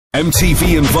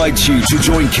MTV invites you to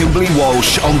join Kimberly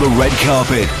Walsh on the red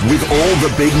carpet with all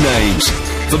the big names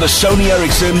for the Sony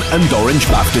Ericsson and Orange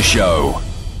Bafta show.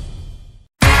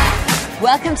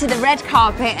 Welcome to the red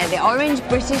carpet at the Orange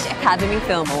British Academy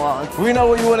Film Awards. We know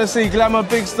what you want to see, glamour,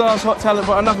 big stars, hot talent,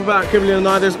 but enough about Kimberly and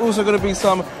I. There's also going to be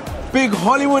some big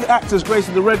Hollywood actors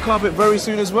gracing the red carpet very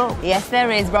soon as well. Yes, there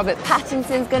is. Robert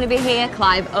Pattinson's going to be here,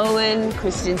 Clive Owen,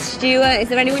 Kristen Stewart. Is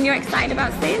there anyone you're excited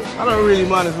about seeing? I don't really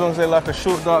mind as long as they like a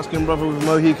short, dark-skinned brother with a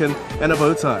mohican and a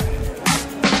bow tie.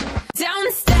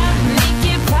 Don't stop, make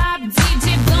it pop,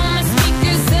 DJ blow my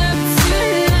speakers up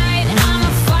tonight. I'ma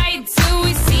fight till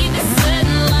we see the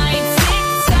sunlight.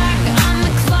 Tick tock on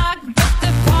the clock, but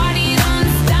the party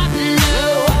don't stop. No.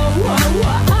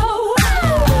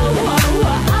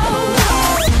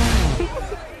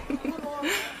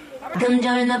 Come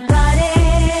join the party,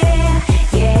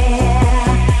 yeah.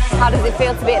 How does it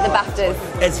feel to be at the BAFTAs?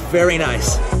 It's very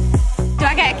nice. Do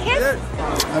I get a kiss?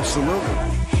 Yeah, absolutely.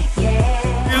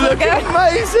 You look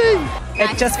amazing!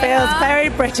 It just feels very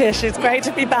British. It's great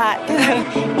to be back.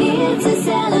 It's a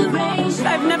celebration.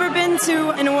 I've never been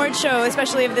to an award show,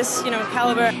 especially of this,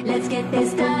 caliber. Let's get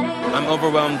this started. I'm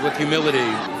overwhelmed with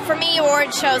humility. For me,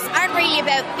 award shows aren't really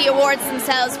about the awards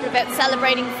themselves, but about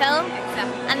celebrating film,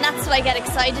 and that's what I get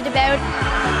excited about.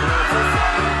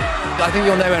 I think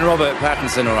you'll know when Robert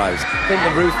Pattinson arrives. I think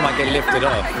the roof might get lifted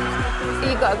off. So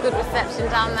you got a good reception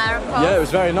down there, of course? Yeah, it was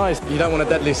very nice. You don't want a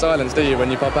deadly silence, do you, when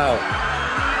you pop out?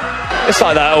 It's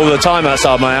like that all the time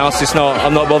outside my house.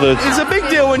 I'm not bothered. It's a big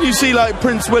deal when you see, like,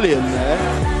 Prince William there.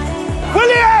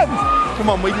 William! Come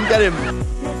on, we can get him.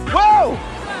 Whoa!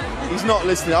 He's not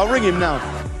listening. I'll ring him now.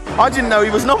 I didn't know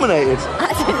he was nominated.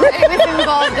 I didn't know he was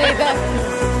involved either.